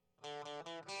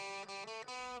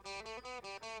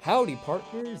Howdy,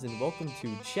 partners, and welcome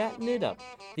to Chattin' It Up,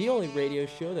 the only radio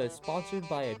show that is sponsored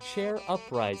by a chair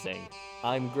uprising.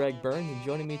 I'm Greg Burns, and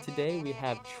joining me today we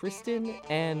have Tristan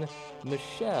and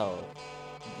Michelle.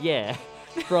 Yeah,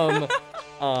 from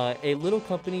a little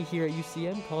company here at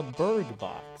UCM called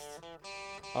BurgBox.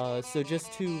 So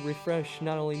just to refresh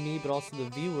not only me but also the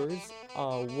viewers,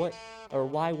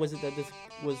 why was it that this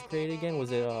was created again?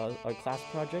 Was it a class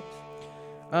project?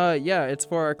 Yeah, it's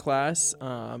for our class,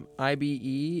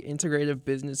 IBE, Integrative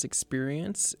Business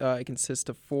Experience. It consists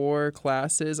of 4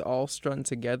 classes all strung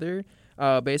together,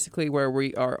 basically where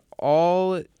we are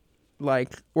all,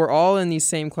 we're all in these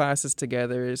same classes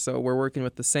together, so we're working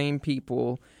with the same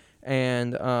people,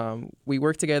 and we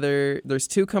work together. There's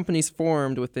 2 companies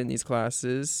formed within these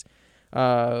classes.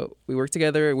 We work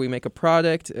together, we make a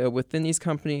product within these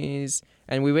companies,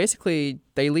 and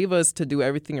they leave us to do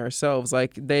everything ourselves.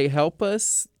 Like, they help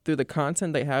us through the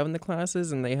content they have in the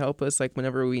classes, and they help us,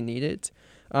 whenever we need it.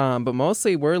 But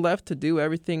mostly, we're left to do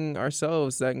everything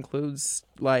ourselves. That includes,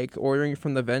 ordering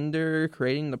from the vendor,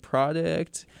 creating the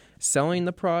product, selling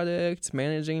the product,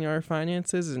 managing our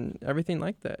finances, and everything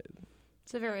like that.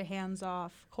 It's a very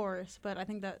hands-off course, but I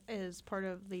think that is part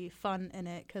of the fun in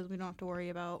it because we don't have to worry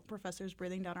about professors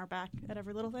breathing down our back at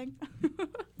every little thing.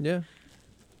 Yeah.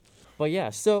 But yeah,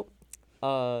 it's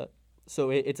a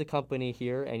company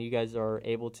here, and you guys are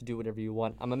able to do whatever you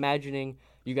want. I'm imagining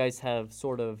you guys have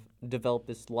sort of developed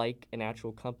this like an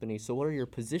actual company. So what are your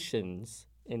positions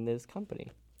in this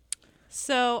company?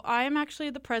 So I am actually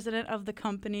the president of the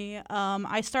company.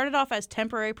 I started off as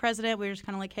temporary president. We were just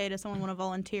kind of like, hey, does someone want to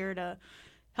volunteer to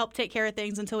help take care of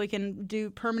things until we can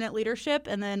do permanent leadership?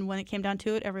 And then when it came down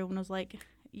to it, everyone was like,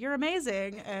 you're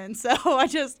amazing. And so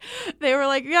they were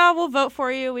like, yeah, we'll vote for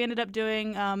you. We ended up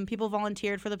doing, people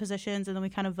volunteered for the positions, and then we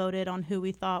kind of voted on who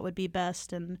we thought would be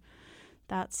best. And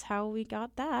that's how we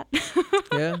got that.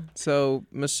 Yeah. So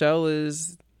Michelle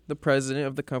is the president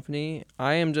of the company.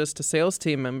 I am just a sales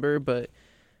team member, but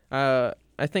I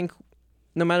think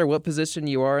no matter what position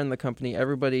you are in the company,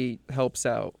 everybody helps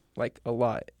out a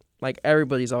lot.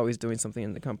 Everybody's always doing something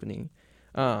in the company.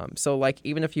 So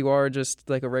even if you are just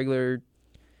a regular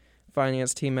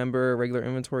finance team member, a regular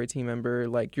inventory team member,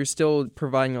 you're still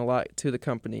providing a lot to the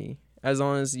company as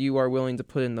long as you are willing to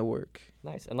put in the work.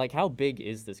 Nice. And how big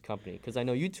is this company? Because I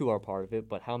know you two are part of it,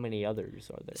 but how many others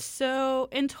are there? So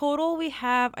in total, we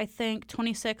have, I think,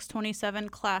 26, 27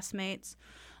 classmates.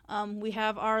 We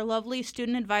have our lovely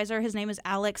student advisor. His name is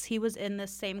Alex. He was in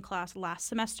this same class last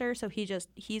semester, so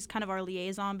he's kind of our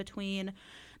liaison between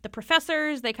the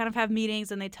professors. They kind of have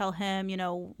meetings, and they tell him,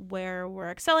 where we're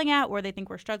excelling at, where they think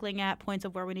we're struggling at, points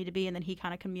of where we need to be, and then he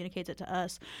kind of communicates it to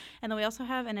us. And then we also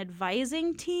have an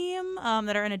advising team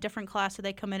that are in a different class, so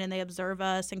they come in and they observe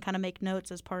us and kind of make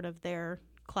notes as part of their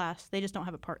class. They just don't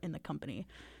have a part in the company.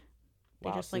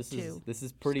 Wow, just this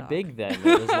is pretty big then.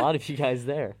 There's a lot of you guys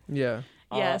there. Yeah.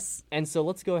 Yes. And so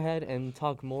let's go ahead and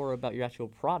talk more about your actual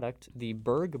product, the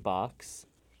BurgBox.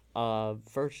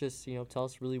 First, just tell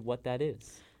us really what that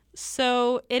is.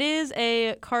 So it is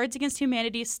a Cards Against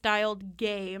Humanity styled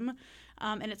game,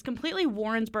 and it's completely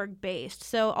Warrensburg based.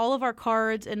 So all of our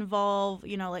cards involve,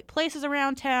 places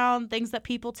around town, things that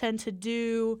people tend to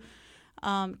do,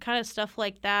 kind of stuff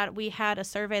like that. We had a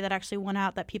survey that actually went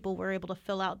out that people were able to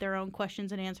fill out their own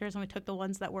questions and answers, and we took the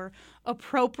ones that were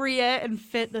appropriate and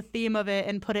fit the theme of it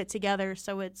and put it together.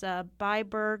 So it's by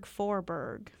Berg for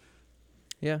Berg.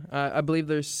 Yeah, I believe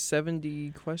there's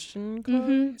 70 question cards.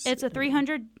 Mm-hmm. It's a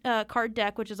 300 card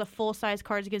deck, which is a full-size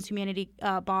Cards Against Humanity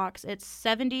box. It's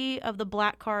 70 of the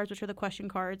black cards, which are the question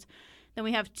cards. Then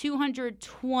we have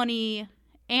 220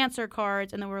 answer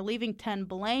cards, and then we're leaving 10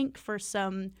 blank for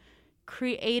some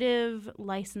creative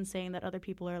licensing that other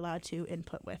people are allowed to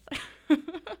input with.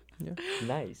 Yeah.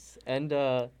 Nice. And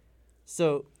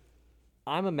so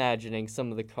I'm imagining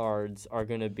some of the cards are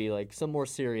going to be some more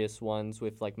serious ones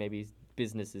with maybe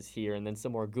businesses here, and then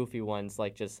some more goofy ones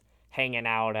just hanging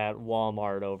out at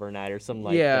Walmart overnight or something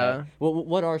like that.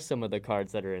 What are some of the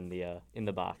cards that are in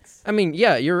the box? I mean,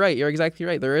 yeah, you're right. You're exactly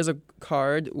right. There is a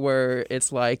card where it's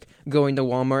going to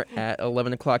Walmart at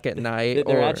 11 o'clock at night.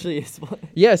 There actually is one.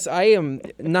 Yes, I am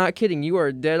not kidding. You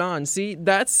are dead on. See,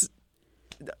 that's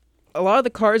a lot of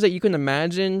the cards that you can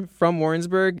imagine from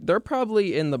Warrensburg, they're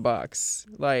probably in the box.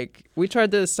 We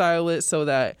tried to style it so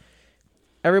that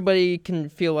everybody can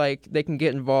feel like they can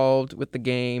get involved with the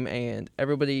game, and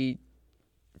everybody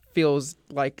feels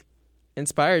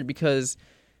inspired because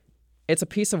it's a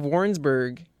piece of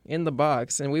Warrensburg in the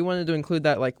box, and we wanted to include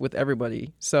that with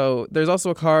everybody. So there's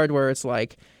also a card where it's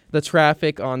the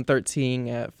traffic on 13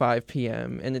 at 5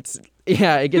 p.m. And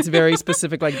it gets very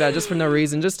specific like that just for no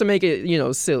reason, just to make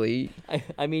it, silly.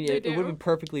 I mean, it would have been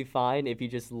perfectly fine if you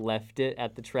just left it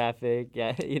at the traffic,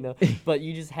 but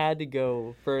you just had to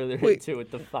go further into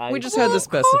it, the 5. We just had to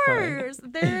specify. Of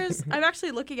course. I'm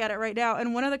actually looking at it right now,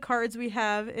 and one of the cards we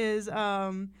have is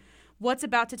what's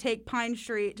about to take Pine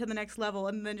Street to the next level,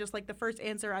 and then just like the first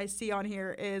answer I see on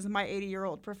here is my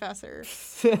 80-year-old professor.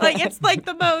 Like, it's like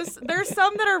the most. There's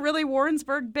some that are really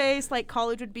Warrensburg based, like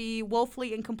college would be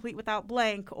woefully incomplete without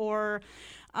blank, or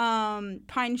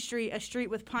Pine Street, a street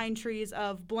with pine trees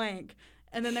of blank.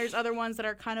 And then there's other ones that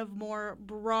are kind of more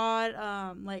broad,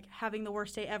 like having the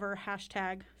worst day ever,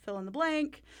 hashtag fill in the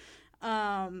blank.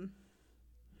 Other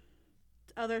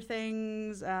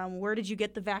things, where did you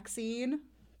get the vaccine?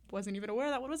 Wasn't even aware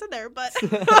that one was in there, but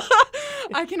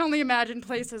I can only imagine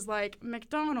places like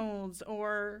McDonald's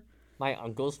or my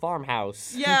uncle's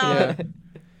farmhouse. Yeah.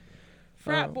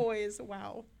 Frat boys.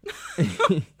 Wow.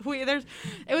 It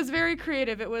was very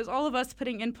creative. It was all of us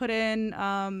putting input in,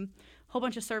 whole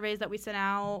bunch of surveys that we sent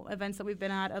out, events that we've been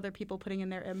at, other people putting in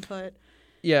their input.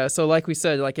 Yeah, so like we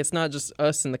said, like it's not just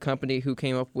us in the company who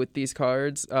came up with these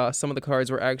cards. Some of the cards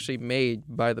were actually made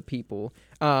by the people.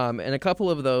 And a couple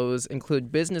of those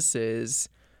include businesses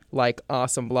like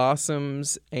Awesome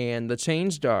Blossoms and the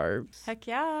Change Jar. Heck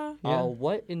yeah.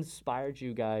 What inspired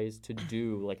you guys to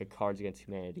do like a Cards Against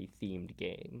Humanity themed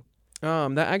game?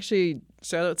 That actually,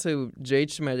 shout out to Jade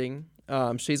Schmedding.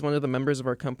 She's one of the members of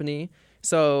our company.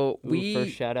 So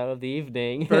first shout out of the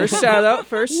evening. First shout out.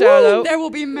 There will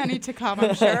be many to come,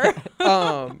 I'm sure.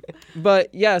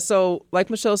 But yeah, so like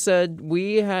Michelle said,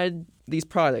 we had these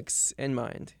products in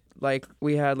mind. Like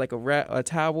we had like a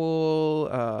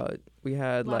towel, we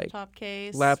had laptop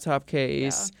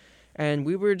case, and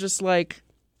we were just like,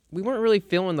 we weren't really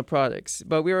feeling the products,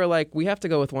 but we were like, we have to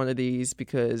go with one of these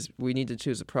because we need to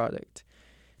choose a product.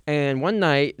 And one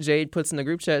night, Jade puts in the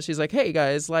group chat, she's like, hey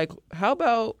guys, like, how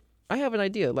about, I have an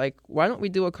idea. Like, why don't we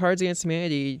do a Cards Against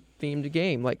Humanity themed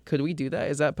game? Like, could we do that?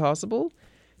 Is that possible?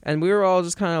 And we were all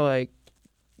just kind of like,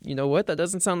 you know what? That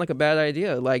doesn't sound like a bad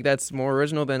idea. Like, that's more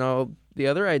original than all the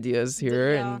other ideas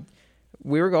here. Yeah. And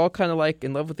we were all kind of like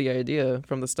in love with the idea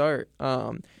from the start.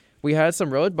 We had some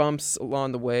road bumps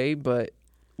along the way, but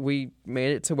we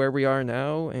made it to where we are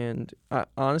now. And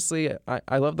honestly,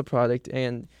 I love the product.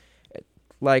 And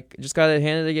like, just got to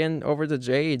hand it again over to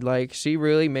Jade. Like, she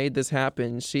really made this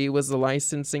happen. She was the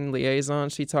licensing liaison.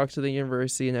 She talked to the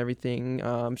university and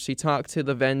everything. She talked to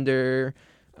the vendor.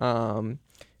 And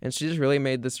she just really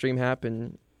made this dream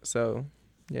happen. So,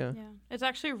 yeah. It's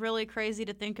actually really crazy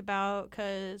to think about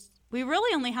because we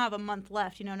really only have a month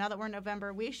left. You know, now that we're in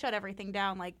November, we shut everything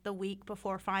down like the week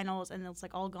before finals, and it's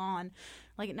like all gone.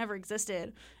 Like, it never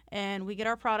existed. And we get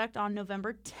our product on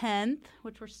November 10th,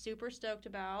 which we're super stoked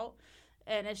about.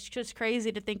 And it's just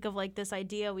crazy to think of, like, this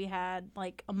idea we had,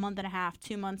 like, a month and a half,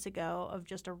 2 months ago of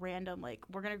just a random, like,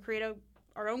 we're going to create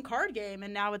our own card game.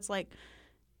 And now it's, like,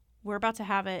 we're about to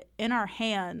have it in our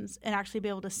hands and actually be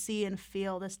able to see and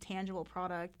feel this tangible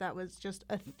product that was just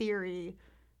a theory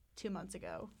 2 months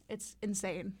ago. It's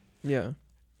insane. Yeah.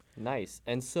 Nice.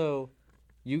 And so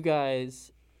you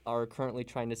guys are currently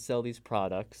trying to sell these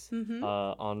products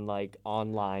on, like,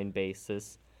 online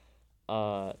basis.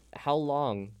 How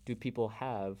long do people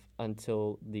have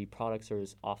until the products are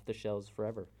off the shelves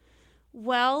forever?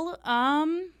 Well,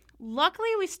 luckily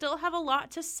we still have a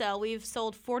lot to sell. We've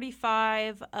sold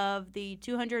 45 of the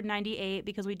 298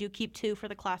 because we do keep 2 for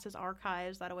the class's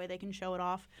archives. That way they can show it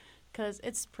off because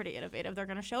it's pretty innovative. They're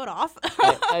going to show it off.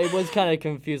 I was kind of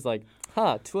confused, like,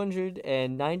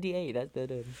 298. That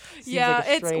seems like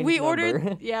a strange number.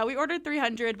 We ordered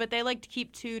 300, but they like to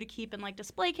keep 2 to keep in like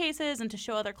display cases and to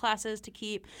show other classes to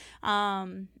keep.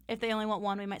 If they only want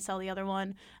one, we might sell the other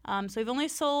one. So we've only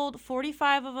sold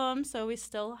 45 of them, so we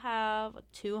still have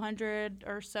 200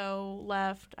 or so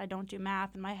left. I don't do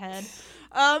math in my head.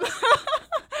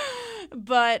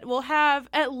 But we'll have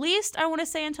at least, I want to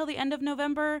say, until the end of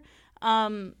November.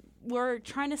 We're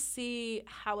trying to see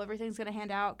how everything's going to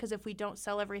hand out because if we don't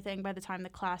sell everything by the time the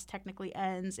class technically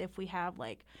ends, if we're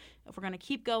going to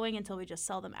keep going until we just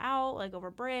sell them out, like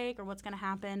over break, or what's going to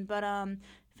happen. But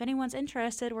if anyone's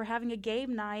interested, we're having a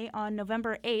game night on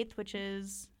November 8th, which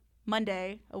is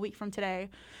Monday, a week from today,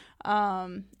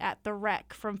 at the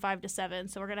Rec from 5 to 7.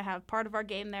 So we're going to have part of our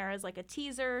game there as like a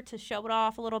teaser to show it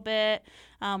off a little bit.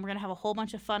 We're going to have a whole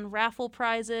bunch of fun raffle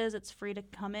prizes. It's free to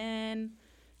come in.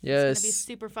 Yes. It's going to be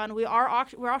super fun. We're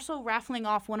also raffling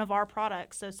off one of our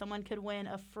products, so someone could win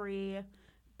a free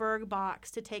Berg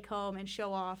box to take home and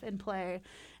show off and play.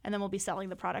 And then we'll be selling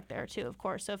the product there too, of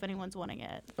course. So if anyone's wanting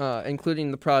it,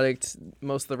 including the product,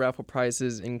 most of the raffle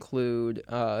prizes include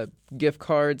gift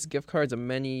cards of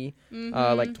many,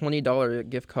 like $20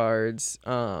 gift cards.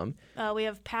 We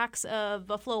have packs of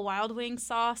Buffalo Wild Wings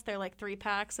sauce. They're like 3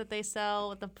 packs that they sell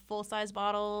with the full-size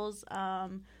bottles.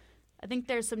 I think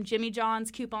there's some Jimmy John's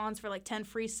coupons for like 10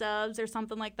 free subs or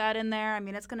something like that in there. I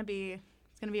mean, it's gonna be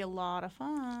a lot of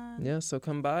fun. Yeah, so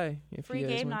come by if free you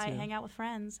guys game want night, to. hang out with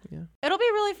friends. Yeah, it'll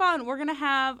be really fun. We're gonna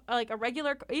have like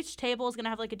each table is gonna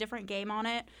have like a different game on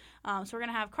it. So we're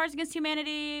gonna have Cards Against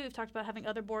Humanity. We've talked about having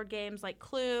other board games like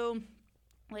Clue.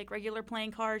 Like regular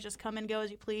playing cards, just come and go as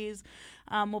you please.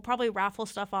 We'll probably raffle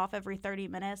stuff off every 30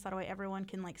 minutes. That way everyone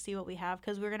can like see what we have,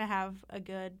 because we're going to have a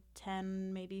good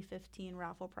 10, maybe 15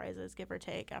 raffle prizes, give or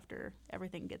take, after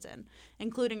everything gets in,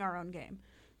 including our own game.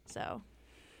 So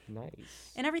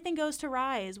nice. And everything goes to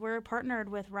Rise. We're partnered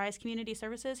with Rise Community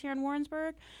Services here in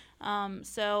Warrensburg.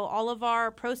 So all of our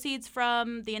proceeds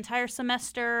from the entire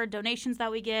semester, donations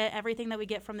that we get, everything that we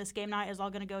get from this game night is all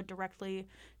going to go directly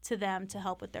to them to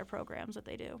help with their programs that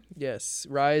they do. Yes,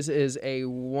 Rise is a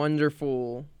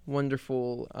wonderful,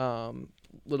 wonderful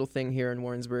little thing here in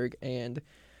Warrensburg, and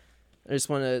I just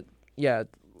want to,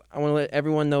 I want to let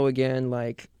everyone know again,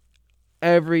 like,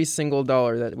 every single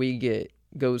dollar that we get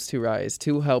goes to Rise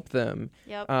to help them.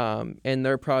 Yep. And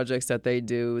their projects that they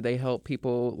do, they help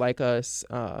people like us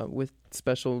with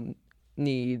special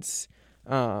needs,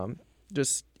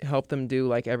 just help them do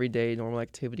like everyday normal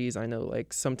activities. I know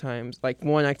like sometimes like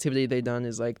one activity they done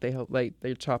is like they help, like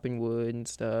they're chopping wood and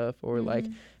stuff, or like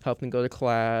help them go to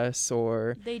class,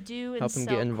 or they do help and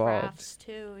them get involved crafts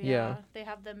too. Yeah. They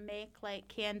have them make like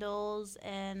candles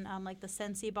and like the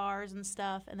Scentsy bars and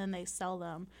stuff, and then they sell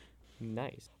them.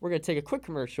 Nice. We're going to take a quick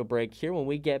commercial break here. When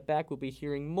we get back, we'll be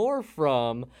hearing more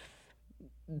from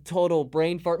Total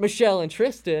Brain Fart Michelle and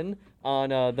Tristan on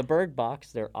the Berg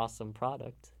Box, their awesome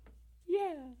product.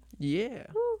 Yeah. Yeah.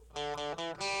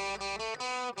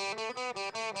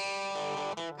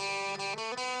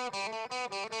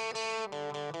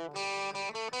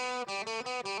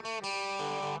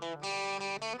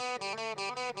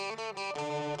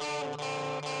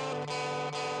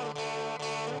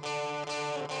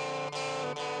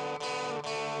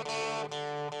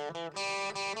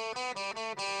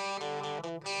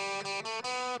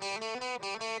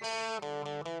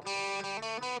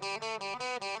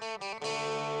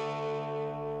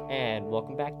 And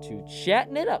welcome back to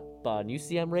Chatting It Up on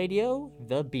UCM Radio,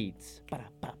 The Beats.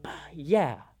 Ba-da-ba-ba.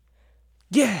 Yeah.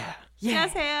 Yeah. Yeah.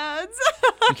 Yes, hands.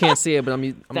 You can't see it, but I'm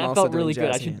That also felt doing really good.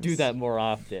 I jazz should do hands. that more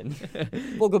often.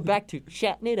 We'll go back to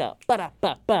Chatting It Up.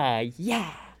 Ba-da-ba-ba.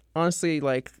 Yeah. Honestly,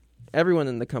 like, everyone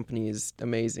in the company is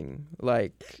amazing.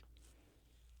 Like,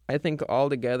 I think all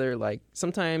together, like,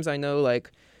 sometimes I know,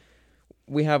 like,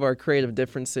 we have our creative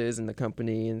differences in the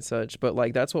company and such, but,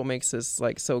 like, that's what makes us,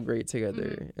 like, so great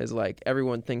together, is, like,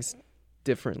 everyone thinks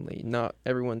differently. Not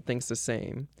everyone thinks the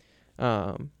same.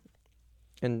 And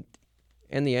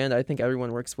in the end, I think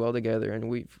everyone works well together, and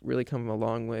we've really come a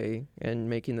long way in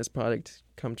making this product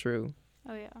come true.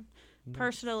 Oh, yeah.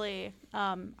 Personally,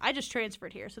 I just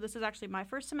transferred here, so this is actually my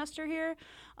first semester here.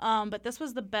 But this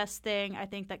was the best thing I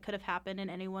think that could have happened in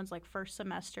anyone's like first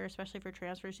semester, especially for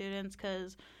transfer students,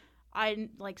 because I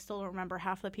like still remember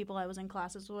half the people I was in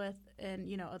classes with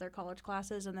in other college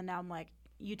classes, and then now I'm like,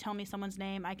 you tell me someone's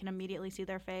name, I can immediately see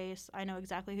their face. I know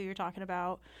exactly who you're talking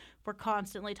about. We're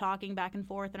constantly talking back and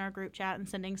forth in our group chat and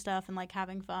sending stuff and like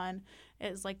having fun.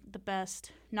 It's like the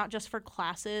best, not just for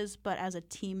classes, but as a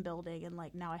team building. And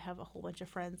like now I have a whole bunch of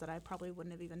friends that I probably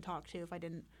wouldn't have even talked to if I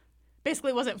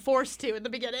wasn't forced to in the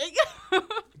beginning.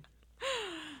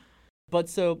 But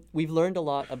so we've learned a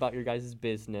lot about your guys'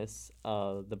 business,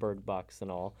 the Berg Box and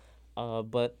all.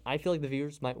 But I feel like the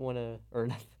viewers might want to, or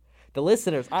not, the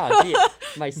listeners. Gee,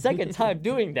 my second time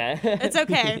doing that. It's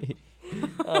okay.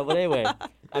 But anyway,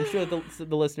 I'm sure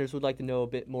the listeners would like to know a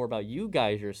bit more about you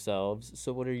guys yourselves.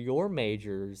 So what are your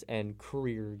majors and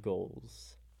career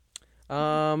goals?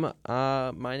 My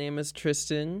name is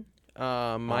Tristan.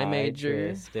 My Hi, major.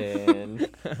 Tristan.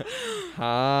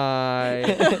 Hi.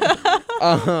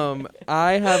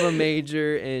 I have a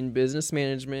major in business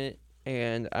management,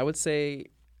 and I would say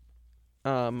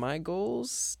my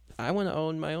goals, I want to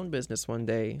own my own business one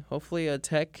day. Hopefully a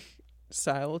tech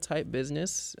style type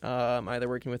business, either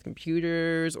working with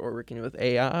computers or working with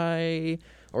AI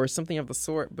or something of the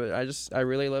sort. But I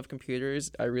really love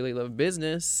computers. I really love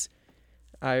business.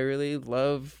 I really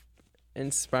love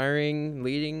inspiring,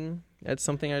 leading. That's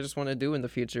something I just want to do in the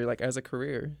future, like as a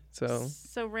career. So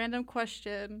random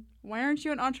question. Why aren't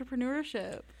you in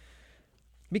entrepreneurship?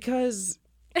 because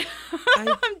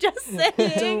I'm just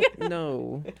saying. don't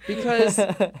know because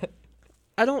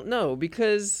I don't know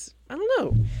because I don't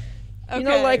know. Okay. You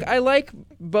know, like I like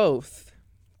both,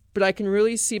 but I can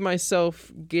really see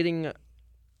myself getting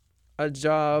a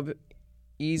job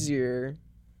easier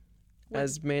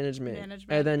as management,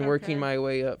 and then working okay. my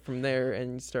way up from there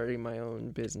and starting my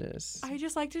own business. I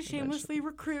just like to shamelessly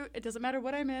recruit. It doesn't matter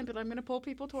what I'm in, but I'm going to pull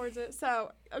people towards it.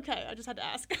 So, okay, I just had to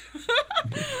ask.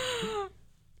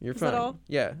 You're Is fine. that all?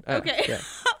 Yeah. Okay.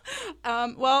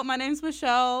 Yeah. Well, my name's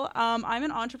Michelle. I'm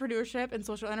an entrepreneurship and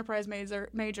social enterprise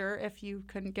major, if you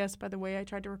couldn't guess by the way I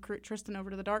tried to recruit Tristan over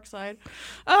to the dark side.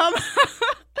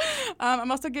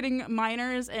 I'm also getting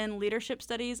minors in leadership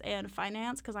studies and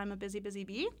finance because I'm a busy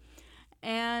bee.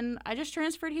 And I just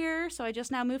transferred here, so I just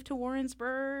now moved to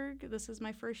Warrensburg. This is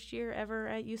my first year ever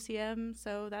at UCM,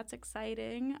 so that's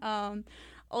exciting.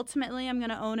 Ultimately, I'm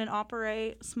going to own and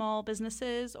operate small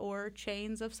businesses or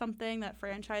chains of something that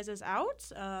franchises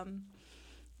out.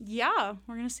 Yeah,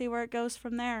 we're going to see where it goes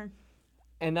from there.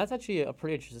 And that's actually a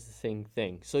pretty interesting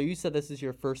thing. So you said this is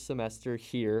your first semester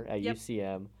here at Yep.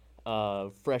 UCM,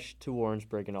 fresh to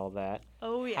Warrensburg and all that.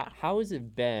 Oh, yeah. How has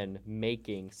it been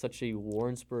making such a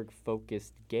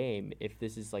Warrensburg-focused game if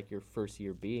this is like your first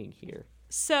year being here?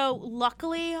 So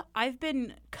luckily, I've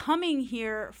been coming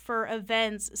here for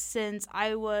events since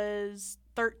I was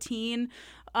 13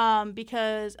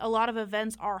 because a lot of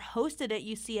events are hosted at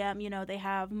UCM. You know, they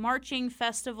have marching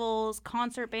festivals,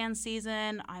 concert band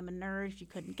season. I'm a nerd, if you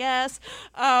couldn't guess.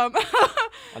 A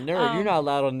nerd, you're not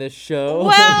allowed on this show.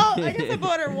 Well, I guess I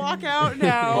better walk out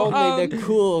now. Only the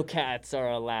cool cats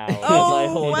are allowed. Oh, as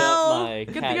I hold well, up my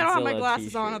good thing I don't have my Catzilla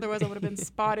glasses on, t-shirt. otherwise I would have been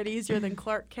spotted easier than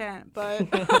Clark Kent. But,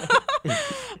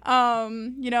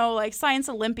 you know, like Science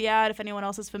Olympiad, if anyone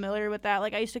else is familiar with that.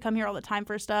 Like, I used to come here all the time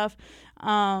for stuff.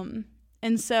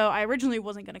 And so I originally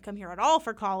wasn't going to come here at all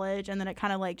for college, and then it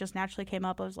kind of, like, just naturally came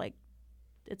up. I was like,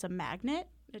 it's a magnet.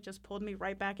 It just pulled me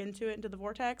right back into the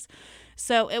vortex.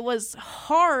 So it was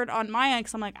hard on my end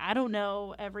because I'm like, I don't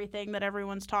know everything that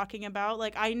everyone's talking about.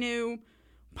 Like, I knew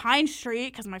Pine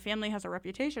Street because my family has a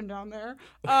reputation down there.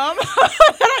 I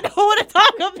don't know what to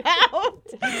talk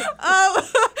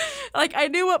about. Like, I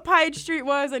knew what Pine Street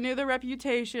was. I knew the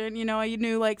reputation. You know, I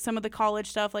knew, like, some of the college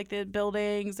stuff, like the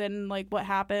buildings and, like, what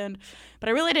happened. But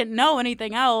I really didn't know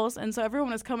anything else. And so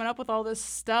everyone was coming up with all this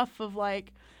stuff of,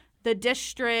 like, the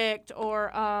district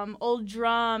or Old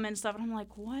Drum and stuff. And I'm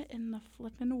like, what in the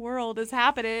flippin' world is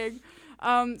happening? So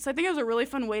I think it was a really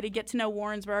fun way to get to know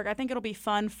Warrensburg. I think it'll be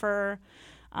fun for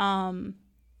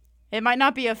it might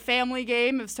not be a family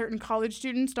game if certain college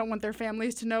students don't want their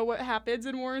families to know what happens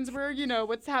in Warrensburg. You know,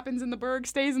 what happens in the Burg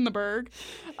stays in the Burg.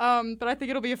 But I think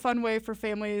it'll be a fun way for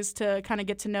families to kind of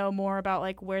get to know more about,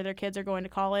 like, where their kids are going to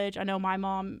college. I know my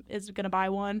mom is going to buy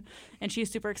one, and she's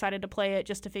super excited to play it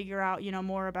just to figure out, you know,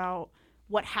 more about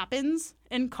what happens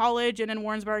in college and in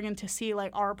Warrensburg and to see,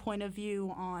 like, our point of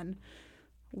view on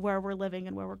where we're living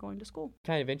and where we're going to school.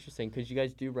 Kind of interesting because you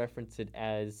guys do reference it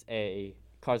as a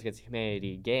Cards Against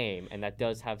Humanity game, and that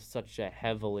does have such a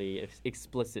heavily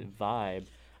explicit vibe.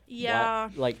 Yeah.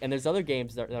 And there's other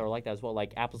games that are like that as well,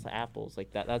 like Apples to Apples.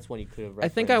 Like that's one you could have I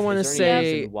referenced. think I want to Is there any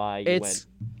say reason why you it's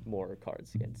went more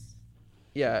Cards Against?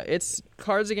 yeah, it's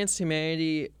Cards Against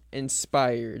Humanity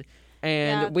inspired,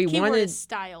 and Yeah, we keyword wanted, is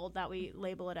styled, that we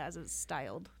label it as it's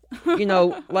styled. you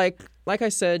know, like I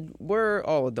said, we're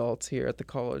all adults here at the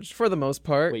college for the most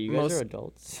part. Wait, you guys are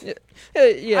adults? Yeah,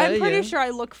 I'm pretty yeah. sure I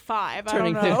look 5.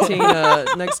 Turning I don't know.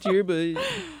 15 next year, but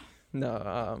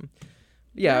no,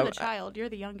 yeah, You're the child. You're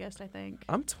the youngest, I think.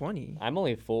 I'm 20. I'm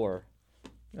only 4.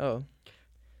 Oh,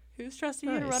 Who's trusting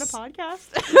you to run a Nice.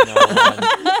 podcast?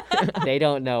 No, they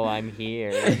don't know I'm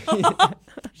here.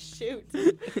 Shoot.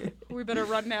 We better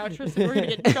run now, Tristan. We're going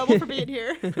to get in trouble for being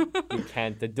here. You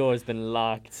can't. The door's been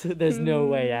locked. There's no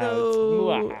way out.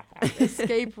 No.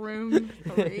 Escape room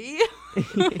 3.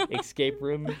 Escape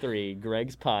Room 3,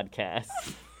 Greg's podcast.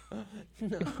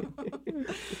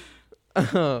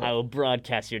 I will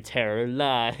broadcast your terror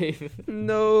live.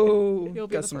 no. You'll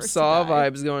be Got the some first to Saw die.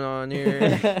 vibes going on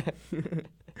here.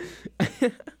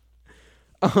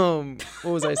 What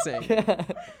was I saying?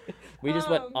 We just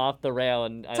went off the rail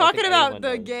and I don't Talking think about anyone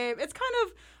the knows. game, it's kind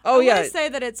of, Oh, I yeah. want to say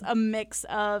that it's a mix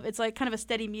of, it's like kind of a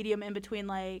steady medium in between,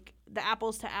 like, the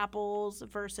Apples to Apples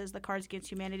versus the Cards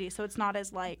Against Humanity. So it's not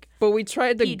as, like, But we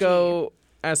tried to PG. go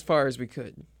as far as we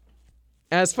could.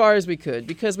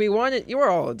 Because we wanted, you were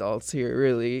all adults here,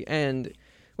 really, and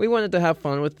we wanted to have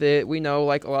fun with it. We know,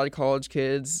 like, a lot of college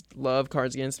kids love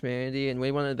Cards Against Humanity, and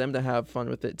we wanted them to have fun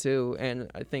with it, too.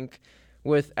 And I think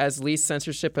with as least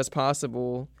censorship as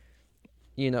possible,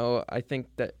 you know, I think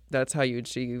that that's how you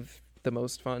achieve the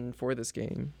most fun for this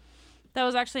game. That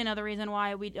was actually another reason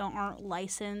why we aren't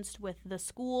licensed with the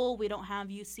school. We don't have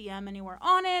UCM anywhere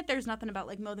on it. There's nothing about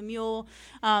like Mow the Mule,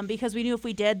 because we knew if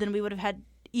we did, then we would have had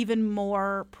even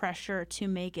more pressure to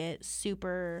make it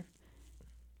super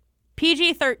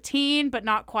PG-13, but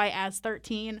not quite as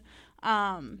 13.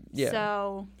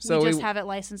 So we just have it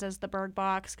licensed as the Berg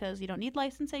Box because you don't need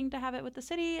licensing to have it with the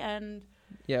city. And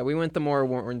yeah, we went the more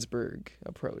Warrensburg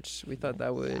approach. We thought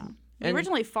that would. Yeah. We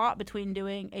originally fought between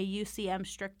doing a UCM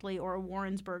strictly or a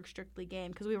Warrensburg strictly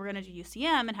game because we were going to do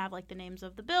UCM and have like the names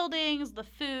of the buildings, the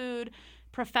food,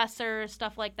 professors,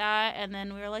 stuff like that. And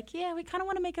then we were like, yeah, we kind of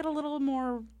want to make it a little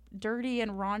more dirty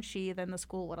and raunchy than the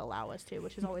school would allow us to,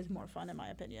 which is always more fun in my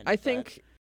opinion. I think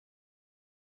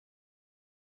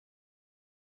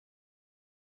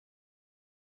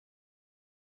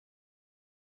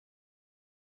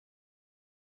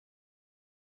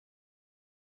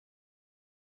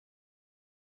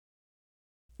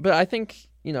But I think,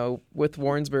 with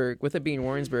Warrensburg, with it being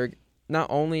Warrensburg, not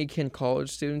only can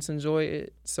college students enjoy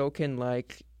it, so can,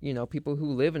 people who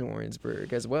live in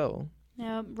Warrensburg as well.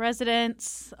 Yeah,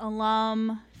 residents,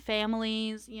 alum,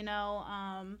 families,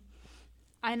 I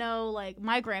know, like,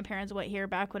 my grandparents went here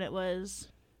back when it was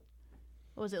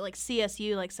like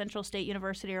CSU, like Central State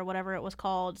University or whatever it was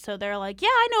called. So they're like, yeah,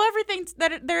 I know everything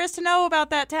that there is to know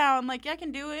about that town. Like, yeah, I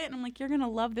can do it. And I'm like, you're going to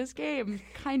love this game,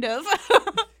 kind of.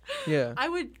 Yeah. I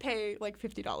would pay like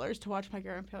 $50 to watch my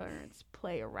grandparents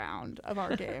play a round of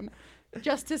our game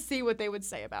just to see what they would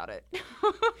say about it.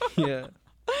 Yeah.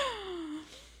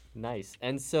 Nice.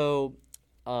 And so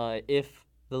if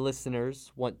the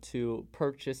listeners want to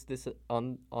purchase this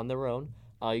on their own,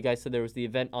 you guys said there was the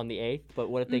event on the 8th, but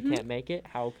what if they can't make it?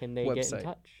 How can they get in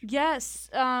touch? Yes.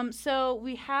 So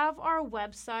we have our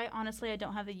website. Honestly, I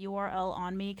don't have the URL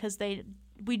on me because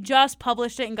we just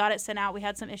published it and got it sent out. We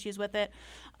had some issues with it.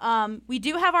 We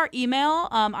do have our email.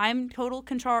 I'm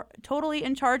totally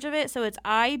in charge of it. So it's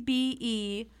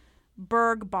IBE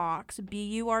Bergbox,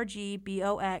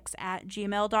 BURGBOX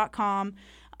 @gmail.com.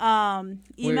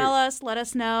 Email us, let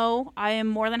us know. I am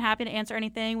more than happy to answer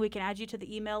anything. We can add you to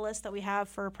the email list that we have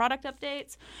for product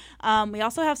updates. We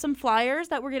also have some flyers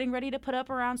that we're getting ready to put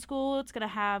up around school. It's going to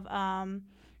have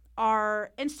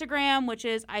our Instagram, which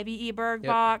is IBE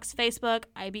Bergbox, Facebook,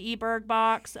 IBE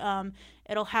Bergbox.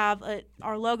 It'll have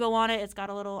our logo on it. It's got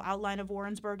a little outline of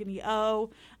Warrensburg in the O.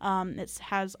 It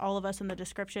has all of us in the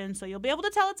description, so you'll be able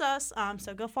to tell it's us.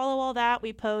 So go follow all that.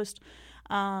 We post.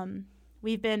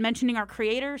 We've been mentioning our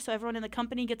creators, so everyone in the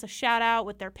company gets a shout out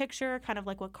with their picture, kind of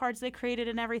like what cards they created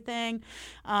and everything.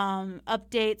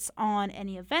 Updates on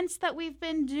any events that we've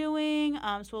been doing.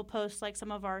 So we'll post like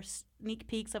some of our sneak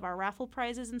peeks of our raffle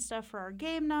prizes and stuff for our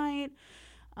game night.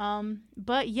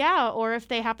 But yeah, or if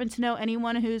they happen to know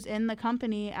anyone who's in the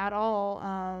company at all,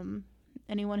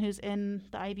 anyone who's in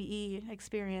the IBE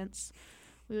experience,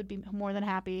 we would be more than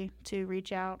happy to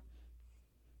reach out.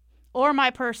 Or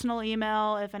my personal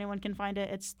email, if anyone can find it.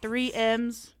 It's 3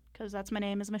 M's, because that's my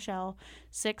name is Michelle,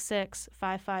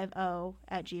 66550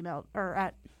 @gmail, or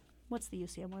at, what's the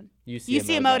UCM one?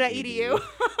 UCMO.edu.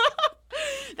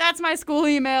 That's my school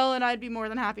email, and I'd be more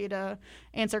than happy to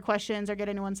answer questions or get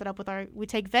anyone set up with we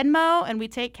take Venmo and we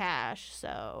take cash,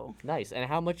 so. Nice. And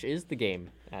how much is the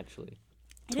game, actually?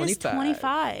 It is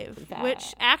 $25,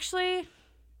 which actually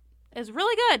is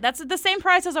really good. That's the same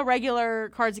price as a regular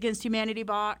Cards Against Humanity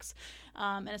box,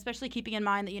 and especially keeping in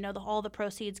mind that all the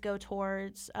proceeds go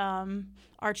towards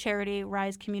our charity,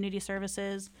 Rise Community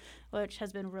Services, which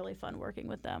has been really fun working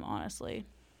with them, honestly.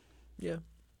 Yeah.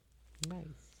 Nice.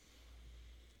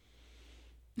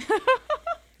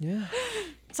 Yeah.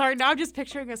 Sorry, now I'm just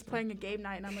picturing us playing a game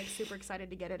night, and I'm like super excited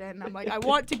to get it in. And I'm like, I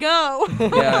want to go.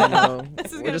 Yeah, I know.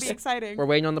 This is going to be exciting. We're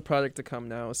waiting on the product to come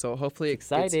now, so hopefully it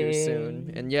gets here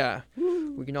soon. And yeah,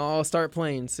 we can all start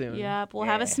playing soon. Yep, we'll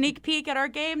have a sneak peek at our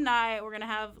game night. We're going to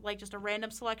have like just a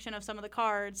random selection of some of the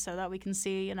cards so that we can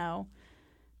see,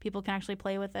 people can actually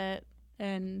play with it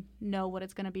and know what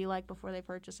it's going to be like before they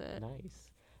purchase it.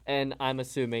 Nice. And I'm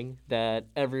assuming that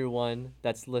everyone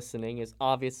that's listening is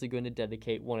obviously going to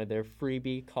dedicate one of their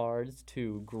freebie cards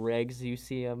to Greg's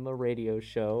UCM radio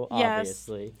show,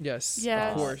 obviously. Yes,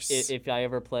 of course. If I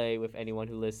ever play with anyone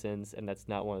who listens and that's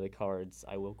not one of the cards,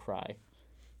 I will cry.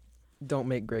 Don't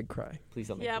make Greg cry. Please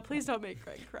don't make me please cry. don't make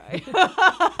Greg cry.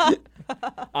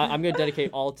 I'm going to dedicate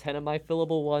all 10 of my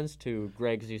fillable ones to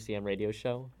Greg's UCM radio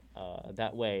show.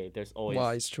 That way, there's always...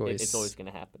 Wise choice. It's always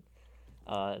going to happen.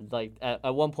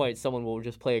 At one point, someone will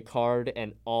just play a card,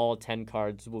 and all 10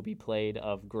 cards will be played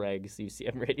of Greg's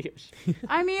UCM radio show.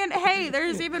 I mean, hey,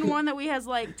 there's even one that we has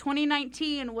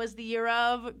 2019 was the year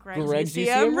of Greg's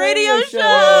UCM radio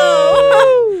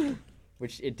show.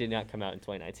 which it did not come out in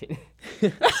 2019.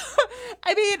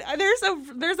 I mean,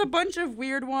 there's a bunch of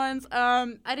weird ones.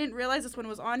 I didn't realize this one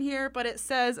was on here, but it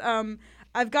says,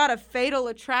 I've got a fatal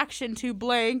attraction to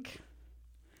blank.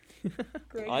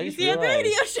 Great I just UCM realized.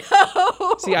 radio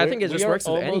show. See, I think it just works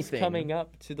with We are almost anything. coming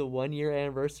up to the 1-year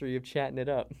anniversary of Chatting It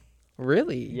Up.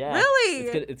 Really? Yeah. Really?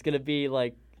 It's gonna be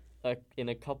like in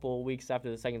a couple weeks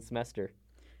after the second semester.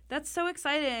 That's so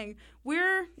exciting.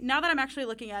 Now that I'm actually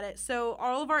looking at it, so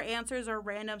all of our answers are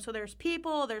random. So there's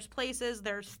people, there's places,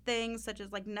 there's things such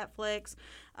as like Netflix,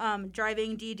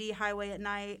 driving DD highway at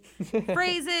night,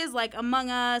 phrases like Among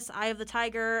Us, Eye of the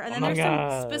Tiger, and then Among there's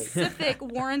some Us. specific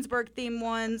Warrensburg themed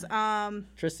ones.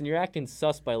 Tristan, you're acting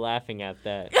sus by laughing at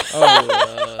that. Oh,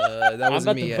 that I'm wasn't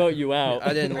about me to yet. vote you out.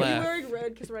 I didn't Are you laugh. wearing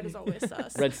red? Because red is always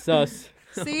sus. Red sus.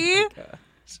 See?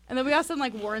 And then we got some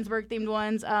like Warrensburg themed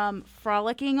ones.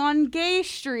 Frolicking on Gay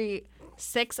Street.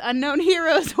 6 unknown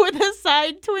heroes with a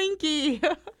side Twinkie.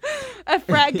 A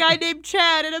frat guy named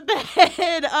Chad in a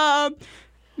bed.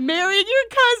 Marrying your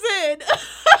cousin.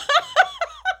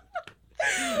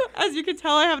 As you can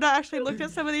tell, I have not actually looked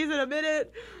at some of these in a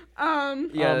minute. Yeah. Oh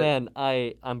man,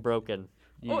 I'm broken.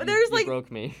 You, there's, you like-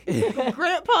 broke me.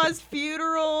 Grandpa's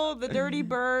funeral. The Dirty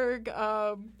Berg.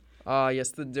 Ah, yes,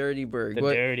 the Dirty Berg. The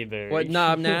dirty bird. What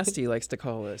Knob Nasty likes to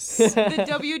call us. The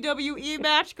WWE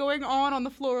match going on the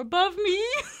floor above me.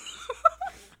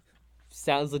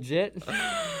 Sounds legit.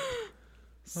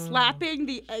 Slapping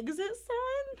the exit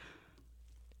sign?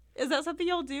 Is that something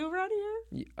y'all do around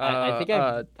here? I think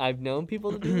I've known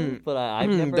people to do this, but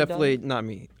I've never definitely done not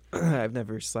me. I've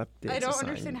never slept. I don't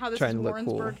understand how this is trying to look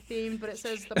cool. Warrensburg themed, but it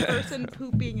says the person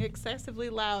pooping excessively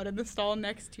loud in the stall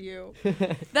next to you.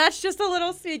 That's just a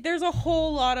little sneak. There's a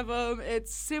whole lot of them.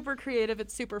 It's super creative.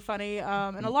 It's super funny.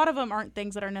 And a lot of them aren't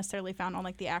things that are necessarily found on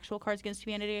like the actual Cards Against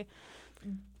Humanity.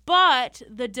 But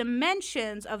the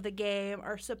dimensions of the game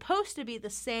are supposed to be the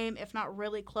same, if not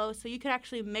really close. So you could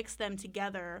actually mix them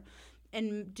together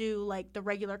and do like the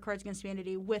regular Cards Against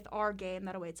Humanity with our game.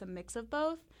 That way it's a mix of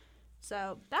both.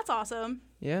 So that's awesome.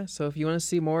 Yeah, so if you want to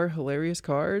see more hilarious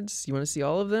cards, you want to see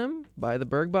all of them, buy the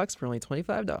Berg Box for only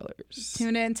 $25.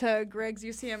 Tune in to Greg's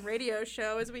UCM radio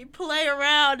show as we play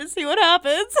around and see what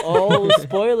happens. Oh,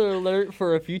 spoiler alert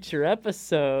for a future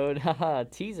episode. Haha,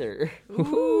 teaser.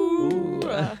 Ooh.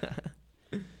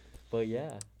 But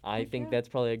yeah, I think that's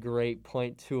probably a great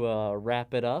point to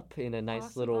wrap it up in a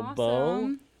nice little bow.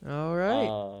 Awesome. All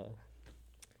right.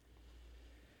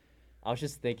 I was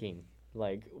just thinking,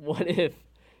 like, what if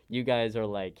you guys are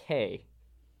like, hey,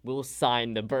 we'll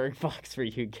sign the Berg Box for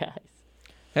you guys.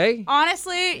 Hey.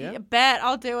 Honestly, Yeah. bet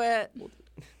I'll do it.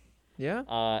 Yeah.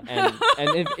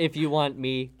 And if you want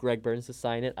me, Greg Burns, to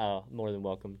sign it, more than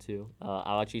welcome to.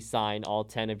 I'll actually sign all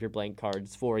 10 of your blank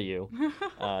cards for you.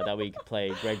 That way you can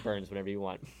play Greg Burns whenever you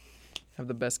want. Have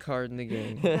the best card in the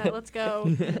game. Yeah, let's go.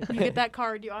 You get that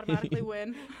card, you automatically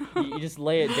win. You just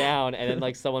lay it down, and then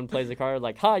like someone plays a card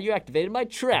like, "Ha! You activated my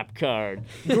trap card,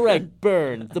 Greg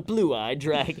Burns, the Blue-Eyed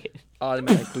Dragon."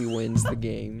 Automatically wins the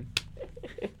game.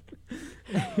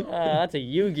 That's a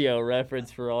Yu-Gi-Oh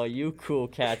reference for all you cool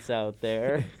cats out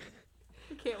there.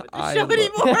 I can't with I the show lo-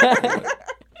 anymore.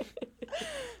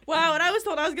 Wow, and I was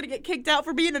told I was going to get kicked out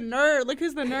for being a nerd. Look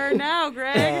who's the nerd now,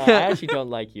 Greg. I actually don't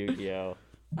like Yu-Gi-Oh.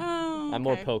 Oh, I'm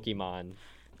more okay. Pokemon.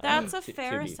 That's a to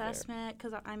fair be fair. assessment,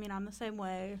 because, I mean, I'm the same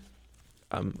way.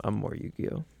 I'm more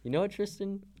Yu-Gi-Oh. You know what,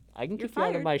 Tristan? I can You're kick you out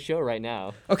of fired. my show right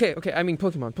now. Okay. I mean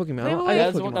Pokemon. Wait, I wait, like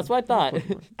That's Pokemon. what, that's what I thought.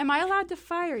 Pokemon. Am I allowed to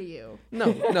fire you? No.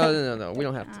 We don't have to do that. We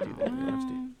don't have to.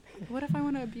 What if I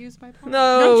want to abuse my power?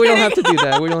 No, I'm we don't kidding. have to do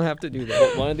that. We don't have to do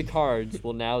that. One of the cards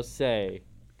will now say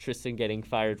Tristan getting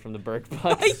fired from the Berg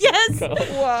Box. Yes! Go.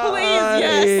 Please,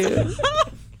 yes!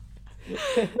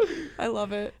 I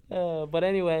love it. But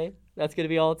anyway, that's going to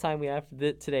be all the time we have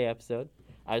for today episode.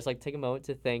 I'd just like to take a moment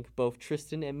to thank both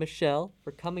Tristan and Michelle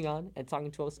for coming on and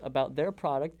talking to us about their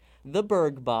product, the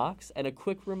Berg Box. And a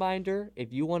quick reminder,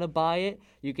 if you want to buy it,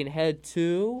 you can head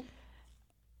to...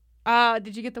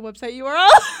 Did you get the website URL?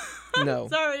 No.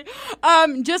 Sorry.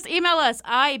 Just email us,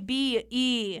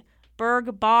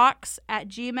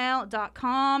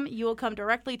 ibebergbox@gmail.com. You will come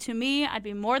directly to me. I'd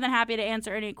be more than happy to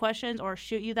answer any questions or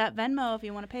shoot you that Venmo if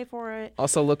you want to pay for it.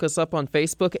 Also, look us up on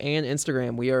Facebook and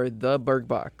Instagram. We are the Berg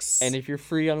Box. And if you're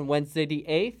free on Wednesday the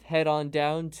 8th, head on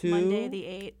down to... Monday the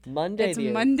 8th. Monday It's the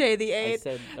 8th. Monday the I 8th.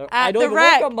 said, At I don't the even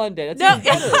rec. work on Monday. That's No, even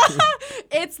better.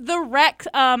 it's the rec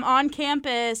on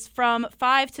campus from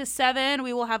 5 to 7.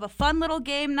 We will have a fun little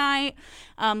game night.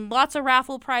 Lots of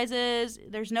raffle prizes.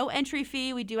 There's no entry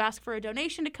fee. We do ask for for a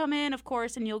donation to come in, of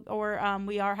course, and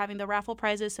we are having the raffle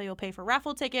prizes, so you'll pay for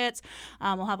raffle tickets.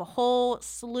 We'll have a whole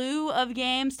slew of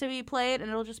games to be played,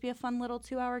 and it'll just be a fun little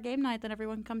 2-hour game night that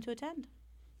everyone can come to attend.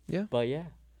 Yeah. But yeah,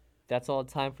 that's all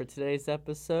the time for today's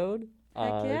episode.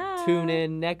 Heck yeah. Tune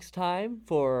in next time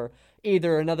for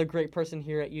either another great person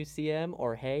here at UCM,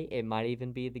 or hey, it might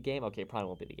even be the game. Okay, probably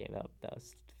won't be the game. That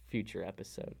was future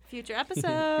episode. Future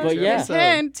episode. But yeah.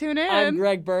 Tune in. I'm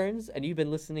Greg Burns, and you've been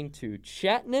listening to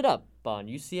Chatting It Up on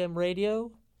UCM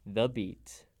Radio, The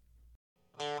Beat.